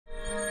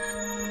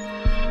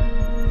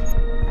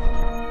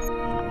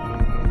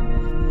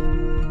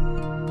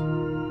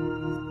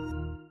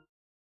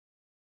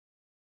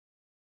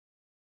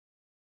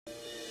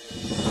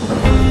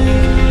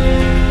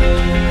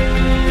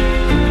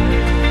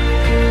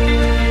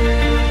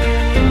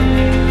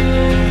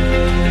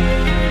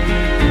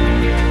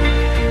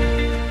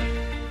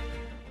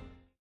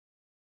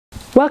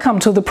Welcome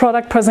to the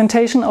product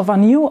presentation of our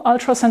new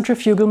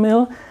ultracentrifugal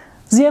mill,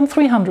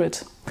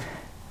 ZM300.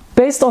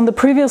 Based on the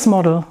previous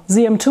model,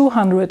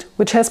 ZM200,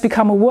 which has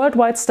become a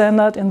worldwide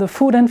standard in the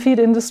food and feed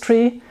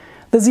industry,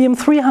 the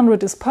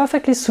ZM300 is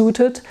perfectly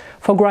suited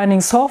for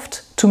grinding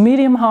soft to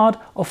medium hard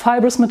or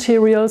fibrous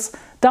materials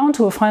down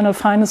to a final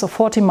fineness of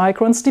 40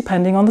 microns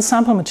depending on the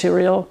sample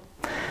material.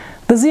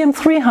 The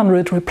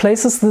ZM300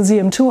 replaces the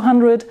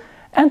ZM200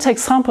 and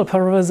takes sample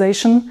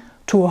pulverization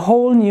to a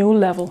whole new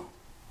level.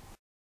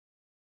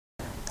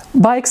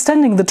 By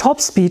extending the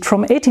top speed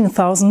from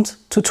 18,000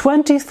 to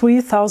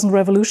 23,000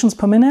 revolutions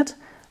per minute,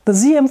 the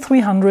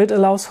ZM300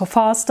 allows for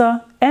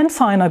faster and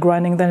finer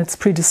grinding than its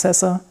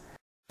predecessor.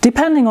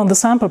 Depending on the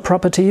sample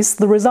properties,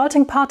 the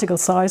resulting particle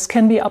size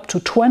can be up to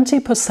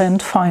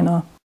 20%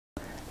 finer.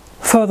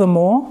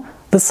 Furthermore,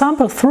 the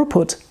sample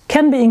throughput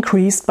can be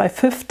increased by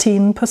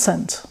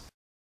 15%.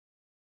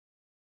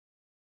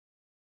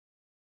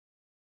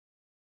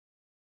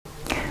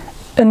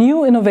 A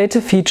new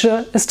innovative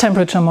feature is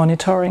temperature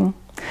monitoring.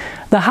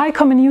 The high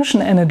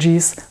comminution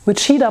energies,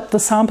 which heat up the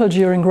sample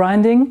during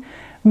grinding,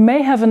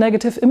 may have a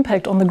negative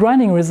impact on the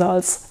grinding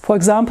results, for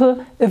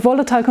example, if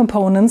volatile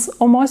components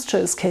or moisture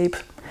escape.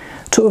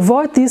 To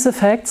avoid these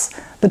effects,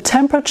 the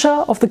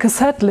temperature of the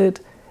cassette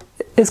lid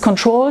is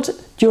controlled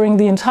during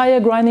the entire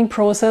grinding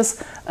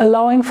process,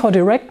 allowing for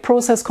direct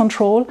process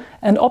control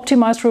and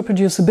optimized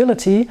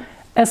reproducibility,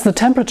 as the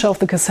temperature of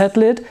the cassette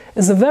lid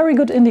is a very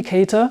good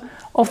indicator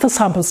of the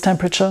sample's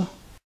temperature.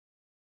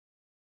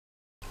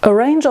 A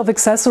range of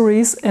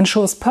accessories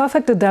ensures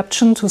perfect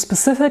adaptation to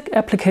specific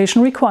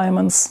application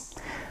requirements.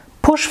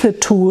 Push-fit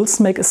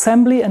tools make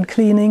assembly and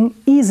cleaning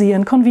easy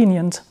and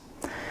convenient.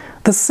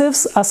 The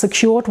sieves are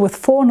secured with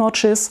 4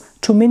 notches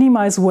to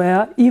minimize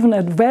wear even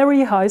at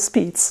very high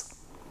speeds.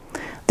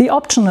 The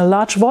optional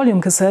large volume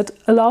cassette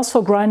allows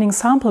for grinding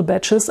sample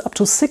batches up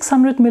to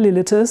 600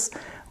 ml,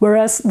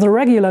 whereas the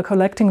regular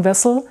collecting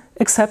vessel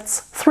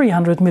accepts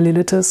 300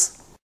 ml.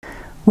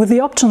 With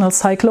the optional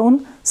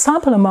cyclone,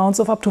 sample amounts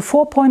of up to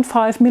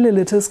 4.5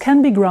 ml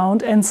can be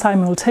ground and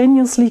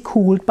simultaneously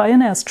cooled by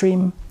an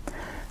airstream.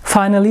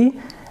 Finally,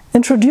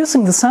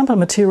 introducing the sample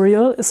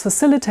material is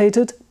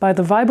facilitated by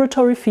the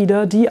vibratory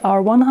feeder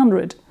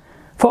DR100.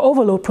 For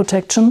overload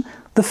protection,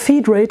 the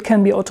feed rate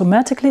can be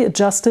automatically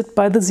adjusted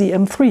by the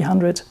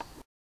ZM300.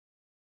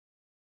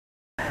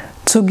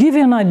 To give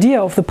you an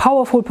idea of the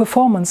powerful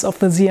performance of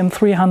the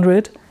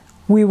ZM300,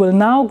 we will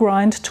now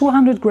grind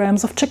 200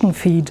 grams of chicken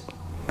feed.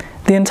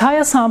 The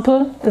entire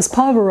sample is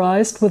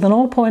pulverized with an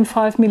 0.5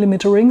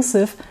 mm ring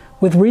sieve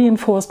with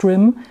reinforced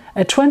rim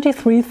at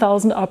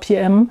 23,000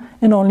 rpm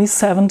in only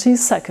 70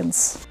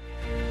 seconds.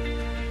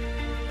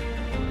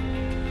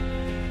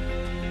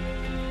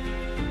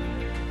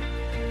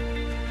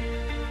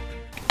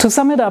 To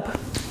sum it up,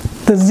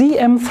 the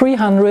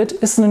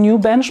ZM300 is the new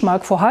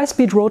benchmark for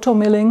high-speed rotor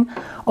milling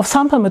of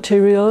sample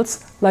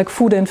materials like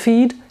food and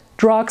feed,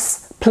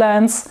 drugs,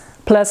 plants,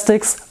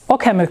 plastics or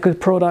chemical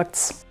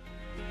products.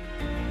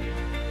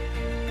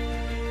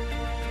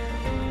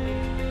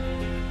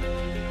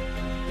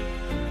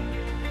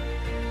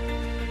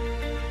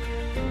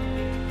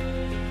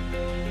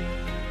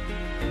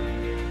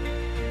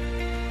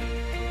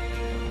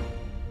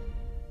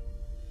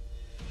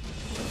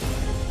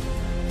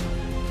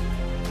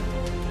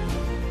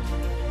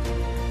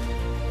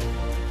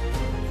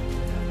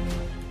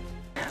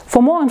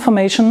 For more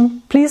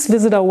information, please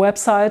visit our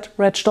website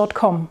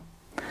retsch.com.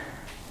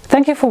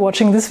 Thank you for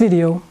watching this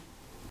video.